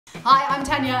Hi, I'm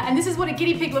Tanya, and this is what a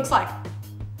guinea pig looks like.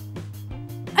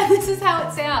 And this is how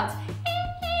it sounds.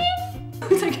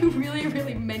 It's like a really,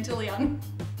 really mentally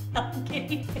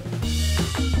guinea pig.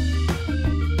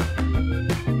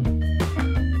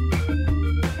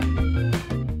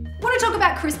 Talk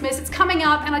about Christmas, it's coming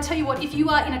up, and I tell you what, if you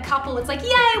are in a couple, it's like,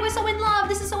 yay, we're so in love,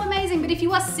 this is so amazing. But if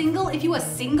you are single, if you are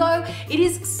single, it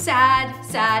is sad,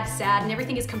 sad, sad, and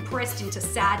everything is compressed into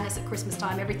sadness at Christmas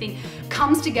time. Everything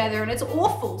comes together and it's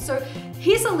awful. So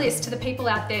here's a list to the people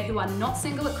out there who are not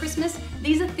single at Christmas.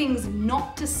 These are things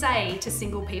not to say to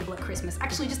single people at Christmas.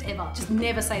 Actually, just ever, just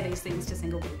never say these things to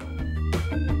single people.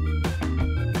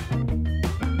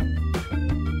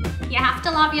 You have to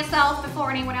love yourself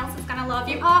before anyone else is gonna love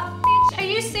you. Oh, bitch, are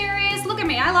you serious? Look at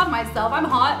me, I love myself. I'm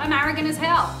hot, I'm arrogant as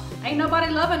hell. Ain't nobody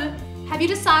loving it. Have you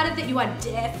decided that you are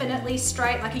definitely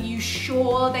straight? Like, are you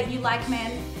sure that you like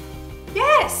men?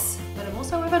 Yes, but I'm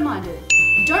also open-minded.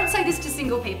 Don't say this to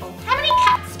single people. How many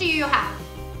cats do you have?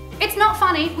 It's not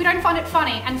funny, we don't find it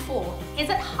funny. And 4, is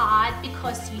it hard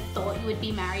because you thought you would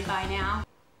be married by now?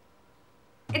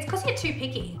 It's because you're too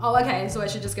picky. Oh, okay, so I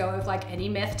should just go with like any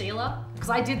meth dealer? Because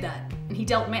I did that, and he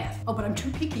dealt meth. Oh, but I'm too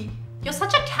picky. You're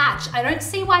such a catch. I don't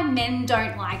see why men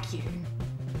don't like you.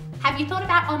 Have you thought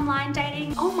about online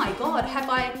dating? Oh my God, have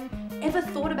I ever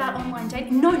thought about online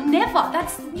dating? No, never.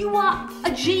 You are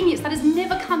a genius. That has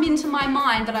never come into my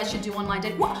mind that I should do online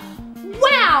dating. What?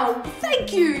 Wow,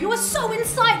 thank you. You are so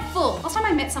insightful. Last time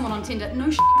I met someone on Tinder, no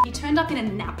shit, he turned up in a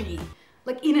nappy.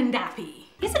 Like in a nappy.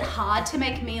 Is it hard to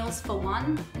make meals for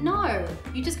one? No,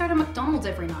 you just go to McDonald's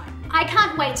every night. I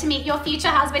can't wait to meet your future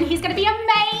husband. He's gonna be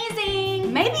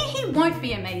amazing. Maybe he won't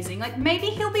be amazing. Like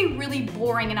maybe he'll be really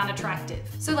boring and unattractive.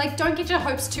 So like don't get your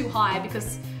hopes too high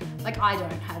because like I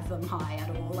don't have them high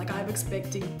at all. Like I'm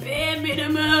expecting bare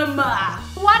minimum.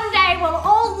 One day we'll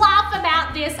all laugh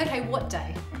about this. Okay, what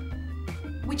day?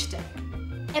 Which day?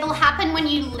 It'll happen when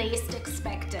you least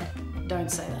expect it. Don't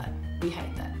say that. We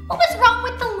hate that. What was wrong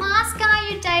with the last guy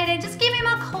you dated? Just give him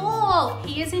a call.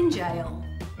 He is in jail.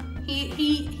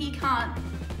 He can't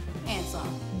answer.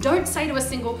 Don't say to a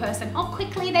single person, oh,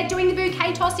 quickly, they're doing the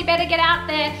bouquet toss, you better get out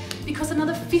there. Because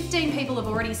another 15 people have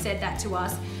already said that to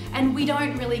us, and we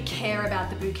don't really care about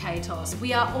the bouquet toss.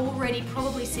 We are already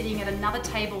probably sitting at another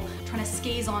table trying to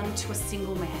skis on to a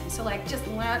single man. So like, just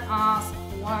let us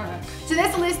work. So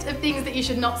there's a list of things that you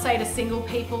should not say to single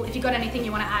people. If you've got anything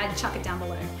you want to add, chuck it down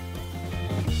below.